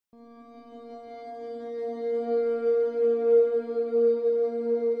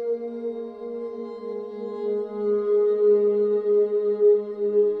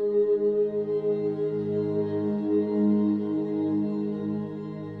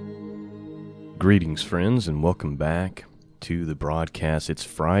Greetings, friends, and welcome back to the broadcast. It's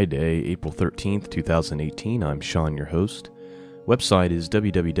Friday, April 13th, 2018. I'm Sean, your host. Website is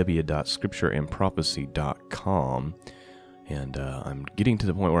www.scriptureandprophecy.com, and I'm getting to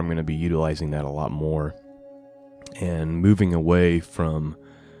the point where I'm going to be utilizing that a lot more and moving away from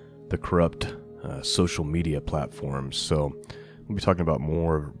the corrupt social media platforms. So we'll be talking about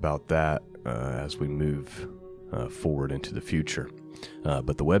more about that as we move forward into the future.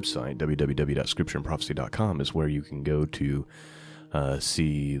 But the website, www.scriptureandprophecy.com, is where you can go to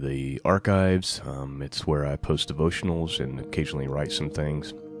see the archives. It's where I post devotionals and occasionally write some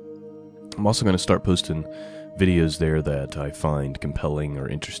things. I'm also going to start posting videos there that I find compelling or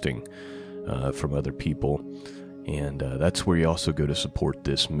interesting from other people. And that's where you also go to support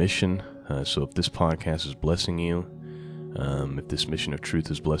this mission. So if this podcast is blessing you, if this mission of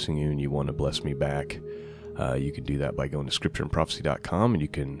truth is blessing you and you want to bless me back, you can do that by going to scriptureandprophecy.com, and you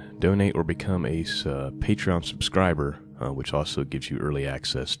can donate or become a Patreon subscriber, which also gives you early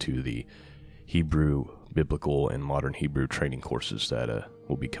access to the Hebrew, Biblical, and Modern Hebrew training courses that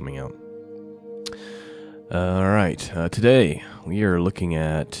will be coming out. All right, today we are looking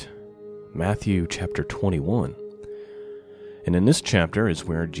at Matthew chapter 21. And in this chapter is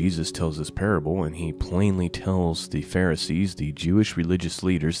where Jesus tells this parable, and he plainly tells the Pharisees, the Jewish religious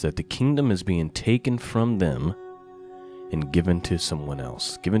leaders, that the kingdom is being taken from them and given to someone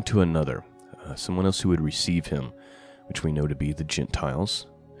else, given to another, someone else who would receive him, which we know to be the Gentiles,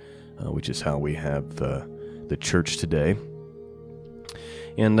 which is how we have the church today.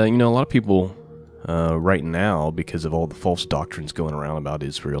 And, a lot of people right now, because of all the false doctrines going around about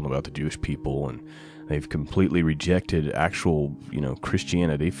Israel and about the Jewish people, and they've completely rejected actual,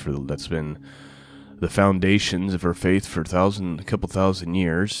 Christianity that's been the foundations of our faith for a couple thousand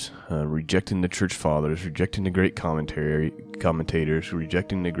years, rejecting the church fathers, rejecting the great commentators,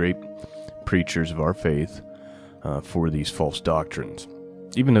 rejecting the great preachers of our faith for these false doctrines.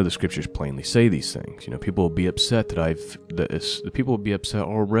 Even though the scriptures plainly say these things, people will be upset the people will be upset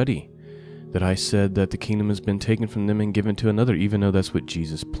already that I said that the kingdom has been taken from them and given to another, even though that's what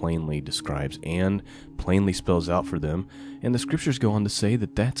Jesus plainly describes and plainly spells out for them. And the scriptures go on to say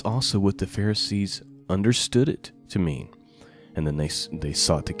that that's also what the Pharisees understood it to mean. And then they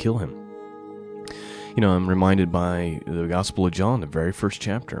sought to kill him. I'm reminded by the Gospel of John, the very first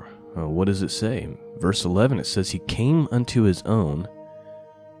chapter. What does it say? Verse 11, it says, "He came unto his own,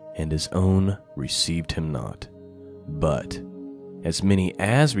 and his own received him not. But as many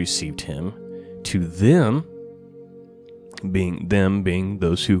as received him, to them being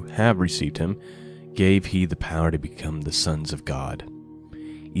those who have received him, gave he the power to become the sons of God,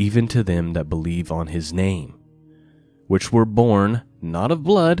 even to them that believe on his name, which were born not of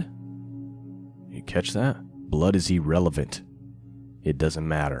blood." You catch that? Blood is irrelevant. It doesn't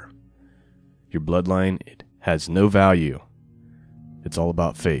matter. Your bloodline, it has no value. It's all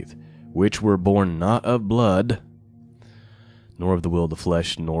about faith. "Which were born not of blood, nor of the will of the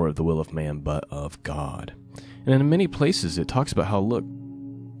flesh, nor of the will of man, but of God." And in many places it talks about how, look,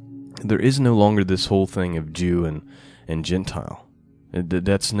 there is no longer this whole thing of Jew and Gentile.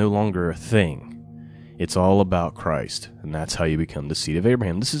 That's no longer a thing. It's all about Christ, and that's how you become the seed of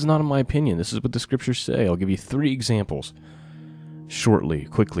Abraham. This is not my opinion. This is what the scriptures say. I'll give you 3 examples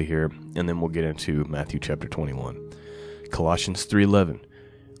quickly here, and then we'll get into Matthew chapter 21. Colossians 3:11,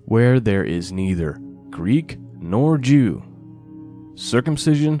 "Where there is neither Greek nor Jew,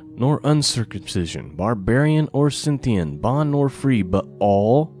 circumcision nor uncircumcision, barbarian or Scythian, bond nor free, but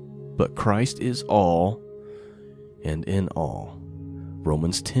Christ is all, and in all."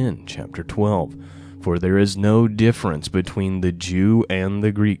 Romans 10, chapter 12, "For there is no difference between the Jew and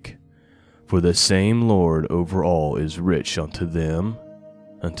the Greek, for the same Lord over all is rich unto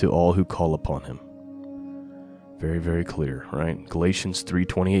all who call upon him." Very, very clear, right? Galatians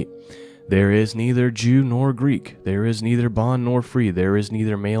 3:28, "There is neither Jew nor Greek, there is neither bond nor free, there is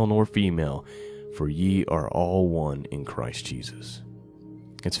neither male nor female, for ye are all one in Christ Jesus."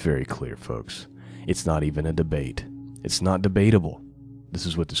 It's very clear, folks. It's not even a debate. It's not debatable. This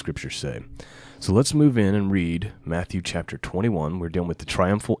is what the scriptures say. So let's move in and read Matthew chapter 21. We're dealing with the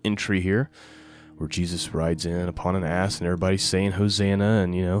triumphal entry here, where Jesus rides in upon an ass and everybody's saying Hosanna,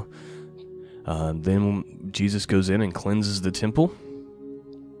 and then Jesus goes in and cleanses the temple,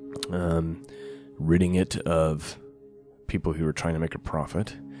 ridding it of people who were trying to make a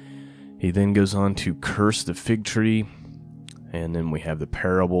profit. He then goes on to curse the fig tree And then we have the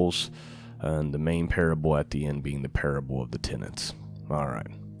parables, and the main parable at the end being the parable of the tenants. All right,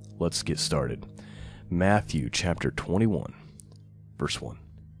 let's get started. Matthew chapter 21, verse 1.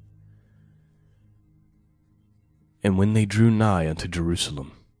 And when they drew nigh unto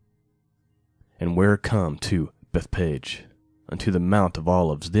Jerusalem, and were come to Bethphage, unto the Mount of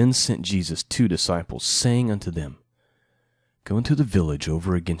Olives, then sent Jesus 2 disciples, saying unto them, Go into the village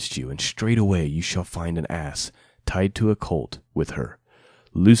over against you, and straightway you shall find an ass tied to a colt with her.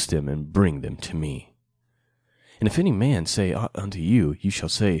 Loose them, and bring them to me. And if any man say aught unto you, you shall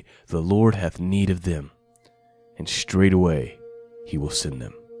say, The Lord hath need of them, and straightway he will send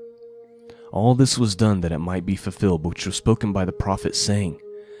them. All this was done that it might be fulfilled, which was spoken by the prophet, saying,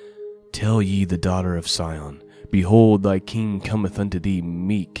 Tell ye the daughter of Sion, Behold, thy king cometh unto thee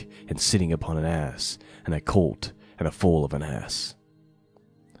meek, and sitting upon an ass, and a colt, and a foal of an ass.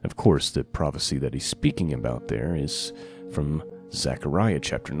 Of course, the prophecy that he's speaking about there is from Zechariah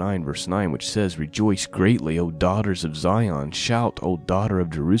chapter 9, verse 9, which says, Rejoice greatly, O daughters of Zion, shout, O daughter of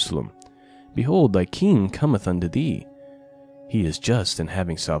Jerusalem. Behold, thy king cometh unto thee. He is just and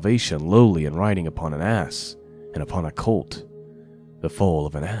having salvation, lowly and riding upon an ass, and upon a colt, the foal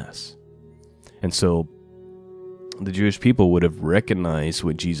of an ass. And so the Jewish people would have recognized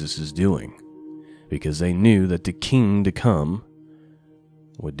what Jesus is doing, because they knew that the king to come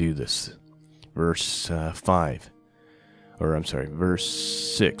would do this. Verse 6.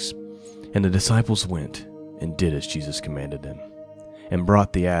 And the disciples went and did as Jesus commanded them, and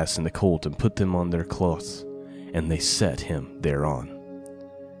brought the ass and the colt, and put them on their cloths, and they set him thereon.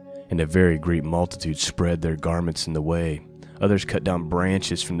 And a very great multitude spread their garments in the way. Others cut down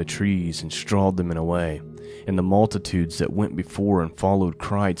branches from the trees, and strawed them in a way. And the multitudes that went before and followed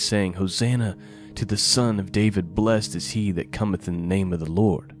cried, saying, Hosanna to the Son of David, blessed is he that cometh in the name of the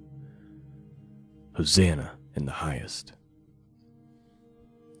Lord. Hosanna in the highest.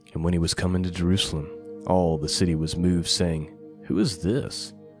 And when he was come into Jerusalem, all the city was moved, saying, Who is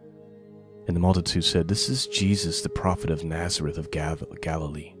this? And the multitude said, This is Jesus, the prophet of Nazareth of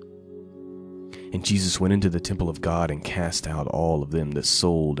Galilee. And Jesus went into the temple of God, and cast out all of them that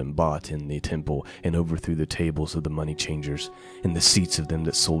sold and bought in the temple, and overthrew the tables of the money changers, and the seats of them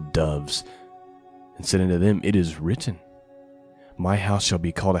that sold doves, and said unto them, It is written, My house shall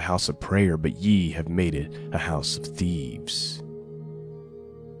be called a house of prayer, but ye have made it a house of thieves.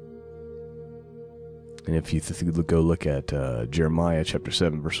 And if you go look at Jeremiah chapter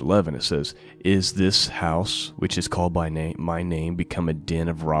 7, verse 11, it says, Is this house, which is called by my name, become a den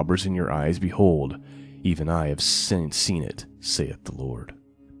of robbers in your eyes? Behold, even I have seen it, saith the Lord.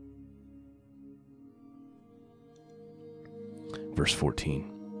 Verse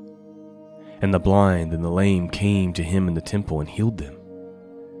 14. And the blind and the lame came to him in the temple, and healed them.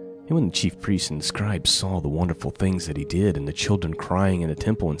 And when the chief priests and the scribes saw the wonderful things that he did, and the children crying in the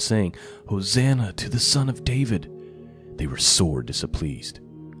temple and saying, Hosanna to the Son of David, they were sore displeased.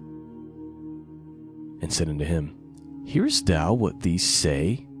 And said unto him, Hearest thou what these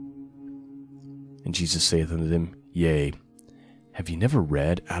say? And Jesus saith unto them, Yea, have ye never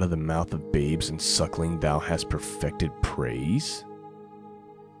read, Out of the mouth of babes and suckling thou hast perfected praise?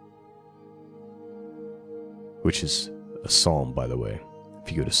 Which is a psalm, by the way.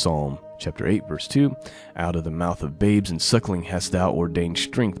 If you go to Psalm chapter 8, verse 2, Out of the mouth of babes and suckling hast thou ordained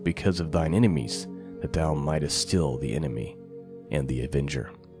strength because of thine enemies, that thou mightest still the enemy and the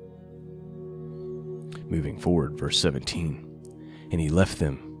avenger. Moving forward, verse 17. And he left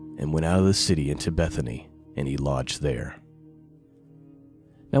them, and went out of the city into Bethany, and he lodged there.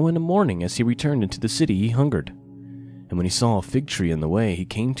 Now in the morning, as he returned into the city, he hungered. And when he saw a fig tree in the way, he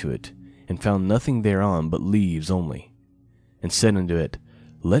came to it, and found nothing thereon but leaves only, and said unto it,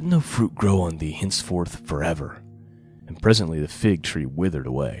 Let no fruit grow on thee henceforth forever. And presently the fig tree withered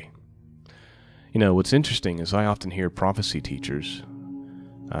away. You know, what's interesting is I often hear prophecy teachers,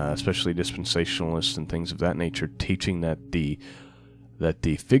 especially dispensationalists and things of that nature, teaching that the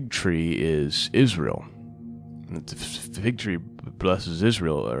fig tree is Israel. That the fig tree blesses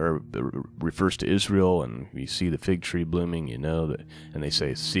Israel, or refers to Israel, and you see the fig tree blooming, you know that, and they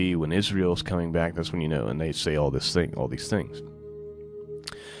say, see, when Israel's coming back, that's when you know, and they say all these things.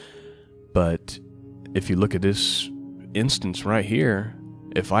 But if you look at this instance right here,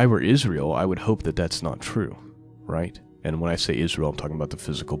 if I were Israel, I would hope that that's not true, right? And when I say Israel, I'm talking about the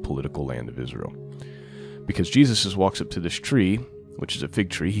physical, political land of Israel. Because Jesus just walks up to this tree, which is a fig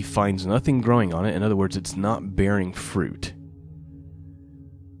tree. He finds nothing growing on it. In other words, it's not bearing fruit.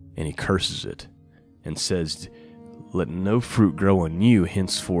 And he curses it and says, let no fruit grow on you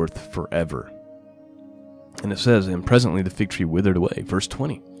henceforth forever. And it says, and presently the fig tree withered away. Verse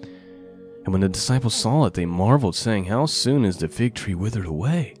 20. And when the disciples saw it, they marveled, saying, How soon is the fig tree withered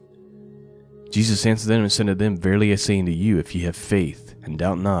away? Jesus answered them and said to them, Verily I say unto you, if ye have faith, and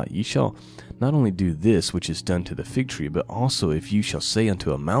doubt not, ye shall not only do this which is done to the fig tree, but also if you shall say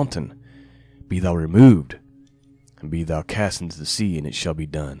unto a mountain, Be thou removed, and be thou cast into the sea, and it shall be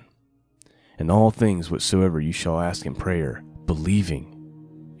done. And all things whatsoever you shall ask in prayer,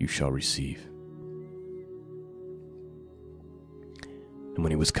 believing, you shall receive. And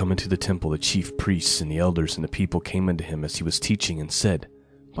when he was come into the temple, the chief priests and the elders and the people came unto him as he was teaching, and said,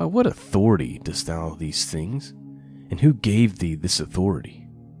 By what authority dost thou these things? And who gave thee this authority?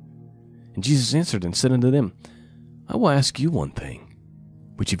 And Jesus answered and said unto them, I will ask you one thing,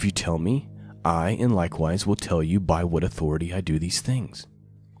 which if you tell me, I and likewise will tell you by what authority I do these things.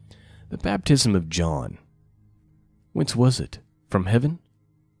 The baptism of John, whence was it? From heaven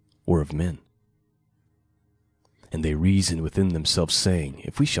or of men? And they reasoned within themselves, saying,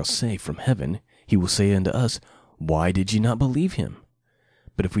 If we shall say, From heaven, he will say unto us, Why did ye not believe him?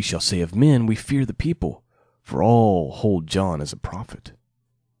 But if we shall say of men, we fear the people, for all hold John as a prophet.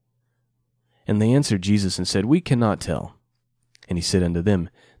 And they answered Jesus and said, We cannot tell. And he said unto them,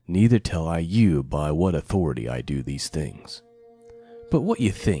 Neither tell I you by what authority I do these things. But what ye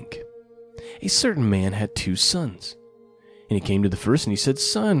think? A certain man had 2 sons. And he came to the first, and he said,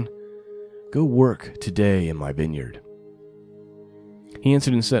 Son, go work today in my vineyard. He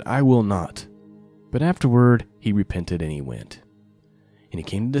answered and said, I will not. But afterward he repented, and he went. And he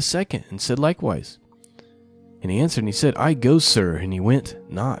came to the second, and said likewise. And he answered, and he said, I go, sir, and he went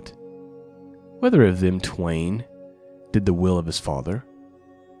not. Whether of them twain did the will of his father?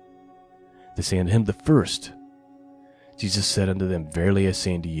 They say unto him, The first. Jesus said unto them, Verily I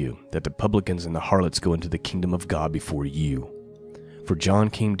say unto you, that the publicans and the harlots go into the kingdom of God before you. For John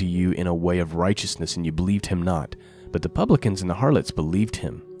came to you in a way of righteousness, and ye believed him not. But the publicans and the harlots believed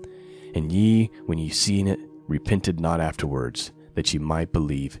him. And ye, when ye seen it, repented not afterwards, that ye might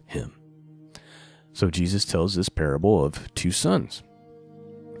believe him. So Jesus tells this parable of 2 sons.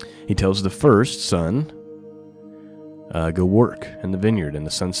 He tells the first son, Go work in the vineyard. And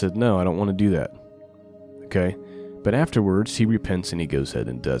the son said, No, I don't want to do that. Okay? But afterwards he repents and he goes ahead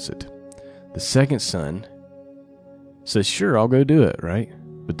and does it. The second son says, Sure, I'll go do it, right?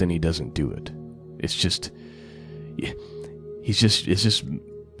 But then he doesn't do it. It's just, he's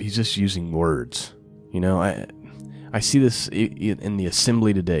just using words. You know, I see this in the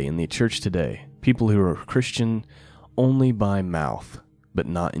assembly today, in the church today. People who are Christian only by mouth, but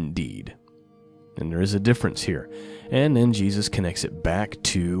not in deed. And there is a difference here. And then Jesus connects it back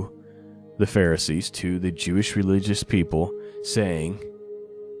to the Pharisees, to the Jewish religious people, saying,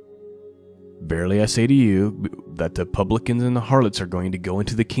 Verily I say to you, that the publicans and the harlots are going to go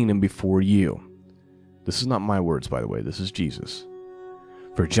into the kingdom before you. This is not my words, by the way. This is Jesus.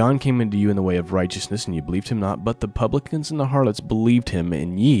 For John came into you in the way of righteousness, and ye believed him not, but the publicans and the harlots believed him,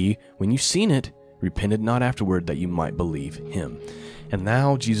 and ye, when you seen it, repented not afterward, that you might believe him. And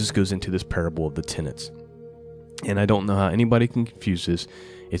now Jesus goes into this parable of the tenants. And I don't know how anybody can confuse this.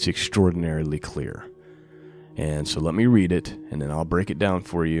 It's extraordinarily clear. And so let me read it, and then I'll break it down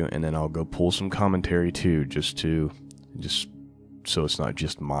for you, and then I'll go pull some commentary too, just so it's not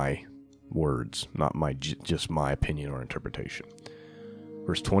just my words, not just my opinion or interpretation.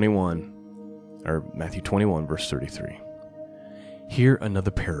 Verse 21, or Matthew 21, verse 33. Hear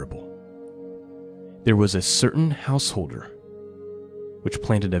another parable. There was a certain householder which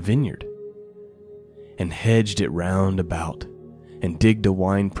planted a vineyard, and hedged it round about, and digged a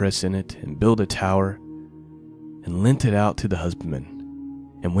winepress in it, and built a tower, and lent it out to the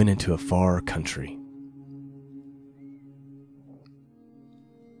husbandmen, and went into a far country.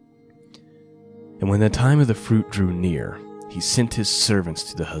 And when the time of the fruit drew near, he sent his servants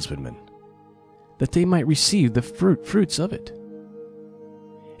to the husbandmen, that they might receive the fruits of it.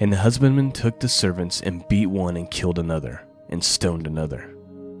 And the husbandman took the servants, and beat one, and killed another, and stoned another.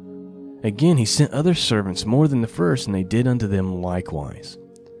 Again he sent other servants more than the first, and they did unto them likewise.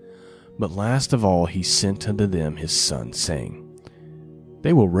 But last of all he sent unto them his son, saying,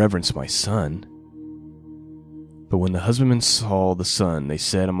 They will reverence my son. But when the husbandmen saw the son, they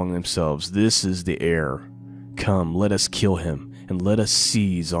said among themselves, This is the heir. Come, let us kill him, and let us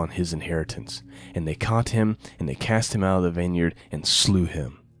seize on his inheritance. And they caught him, and they cast him out of the vineyard, and slew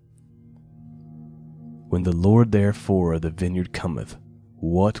him. When the Lord therefore of the vineyard cometh,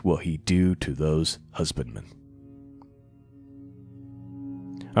 what will he do to those husbandmen?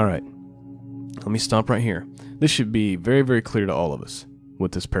 All right, let me stop right here. This should be very, very clear to all of us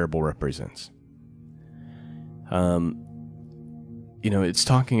what this parable represents. It's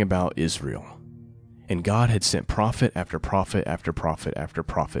talking about Israel. And God had sent prophet after prophet after prophet after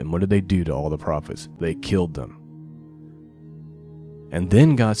prophet. And what did they do to all the prophets? They killed them. And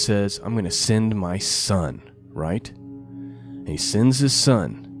then God says, I'm going to send my son, right? And he sends his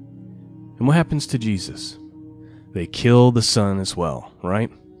son. And what happens to Jesus? They kill the son as well,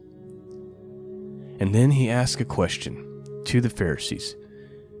 right? And then he asks a question to the Pharisees.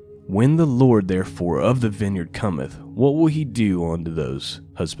 When the Lord, therefore, of the vineyard cometh, what will he do unto those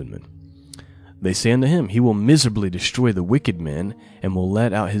husbandmen? They say unto him, he will miserably destroy the wicked men, and will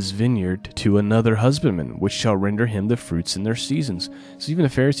let out his vineyard to another husbandman, which shall render him the fruits in their seasons. So even the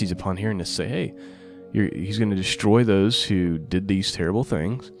Pharisees, upon hearing this, say, hey, he's going to destroy those who did these terrible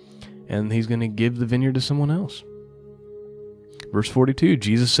things, and he's going to give the vineyard to someone else. Verse 42,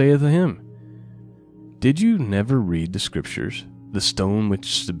 Jesus saith to him, did you never read the scriptures? The stone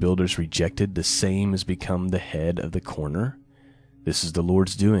which the builders rejected, the same is become the head of the corner. This is the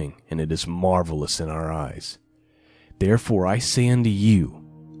Lord's doing, and it is marvelous in our eyes. Therefore I say unto you,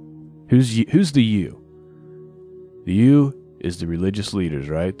 who's the you? The you is the religious leaders,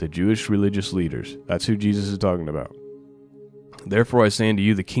 right? The Jewish religious leaders. That's who Jesus is talking about. Therefore I say unto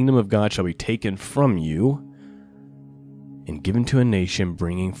you, the kingdom of God shall be taken from you and given to a nation,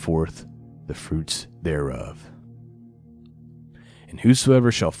 bringing forth the fruits thereof. And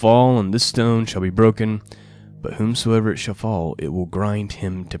whosoever shall fall on this stone shall be broken, but whomsoever it shall fall, it will grind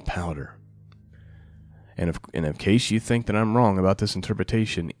him to powder. And in case you think that I'm wrong about this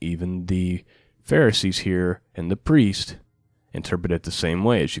interpretation, even the Pharisees here and the priest interpret it the same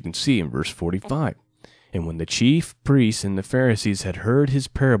way, as you can see in verse 45. And when the chief priests and the Pharisees had heard his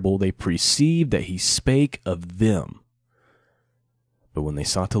parable, they perceived that he spake of them. But when they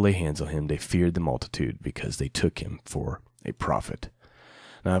sought to lay hands on him, they feared the multitude, because they took him for a prophet.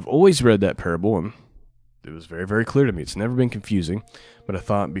 Now, I've always read that parable, and it was very, very clear to me. It's never been confusing, but I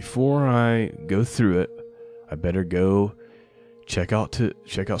thought before I go through it, I better go check out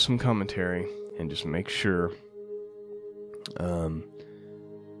some commentary and just make sure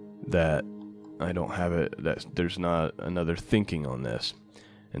that I don't have it, that there's not another thinking on this.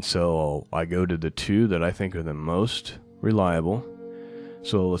 And so I go to the two that I think are the most reliable.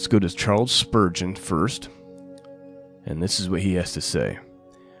 So let's go to Charles Spurgeon first. And this is what he has to say.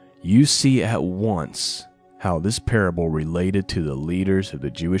 You see at once how this parable related to the leaders of the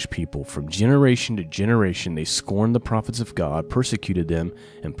Jewish people. From generation to generation they scorned the prophets of God, persecuted them,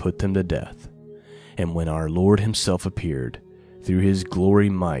 and put them to death. And when our Lord himself appeared, through his glory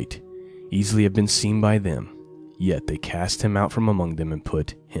might easily have been seen by them, yet they cast him out from among them and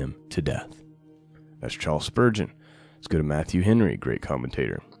put him to death. That's Charles Spurgeon. Let's go to Matthew Henry, great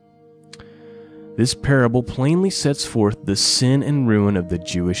commentator. This parable plainly sets forth the sin and ruin of the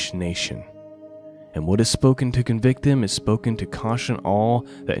Jewish nation. And what is spoken to convict them is spoken to caution all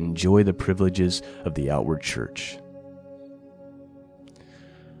that enjoy the privileges of the outward church.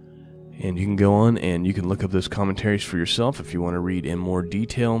 And you can go on and you can look up those commentaries for yourself if you want to read in more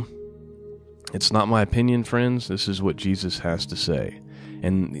detail. It's not my opinion, friends. This is what Jesus has to say.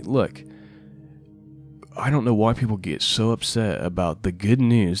 And look, I don't know why people get so upset about the good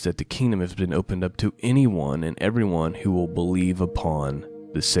news that the kingdom has been opened up to anyone and everyone who will believe upon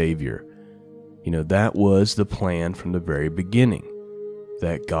the Savior. You know, that was the plan from the very beginning,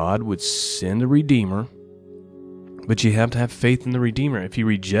 that God would send a Redeemer, but you have to have faith in the Redeemer. If you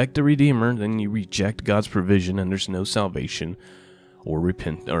reject the Redeemer, then you reject God's provision, and there's no salvation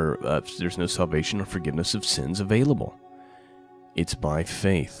there's no salvation or forgiveness of sins available. It's by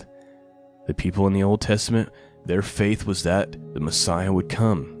faith. The people in the Old Testament, their faith was that the Messiah would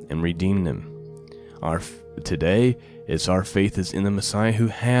come and redeem them. Today, our faith is in the Messiah who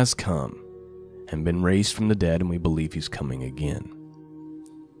has come and been raised from the dead, and we believe he's coming again.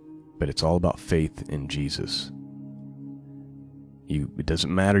 But it's all about faith in Jesus. It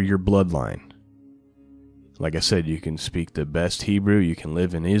doesn't matter your bloodline. Like I said, you can speak the best Hebrew, you can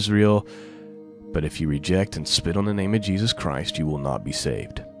live in Israel, but if you reject and spit on the name of Jesus Christ, you will not be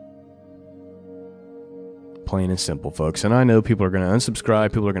saved. Plain and simple, folks. And I know people are going to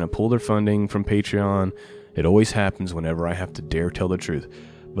unsubscribe, people are going to pull their funding from Patreon. It always happens whenever I have to dare tell the truth.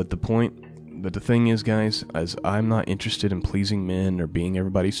 But the thing is, guys, as I'm not interested in pleasing men or being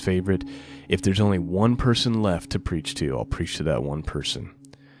everybody's favorite, if there's only one person left to preach to, I'll preach to that one person.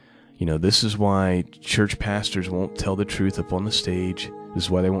 You know, this is why church pastors won't tell the truth up on the stage. This is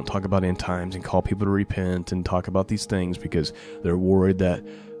why they won't talk about end times and call people to repent and talk about these things, because they're worried that,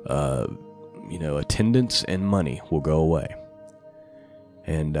 attendance and money will go away.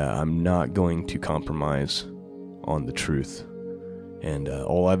 And I'm not going to compromise on the truth. And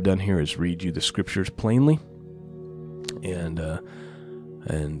all I've done here is read you the scriptures plainly. And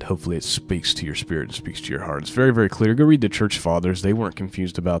And hopefully it speaks to your spirit and speaks to your heart. It's very, very clear. Go read the church fathers. They weren't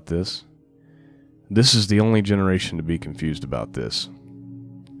confused about this. This is the only generation to be confused about this.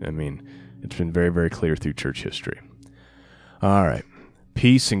 I mean, it's been very, very clear through church history. All right.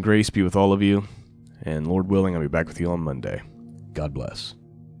 Peace and grace be with all of you. And Lord willing, I'll be back with you on Monday. God bless.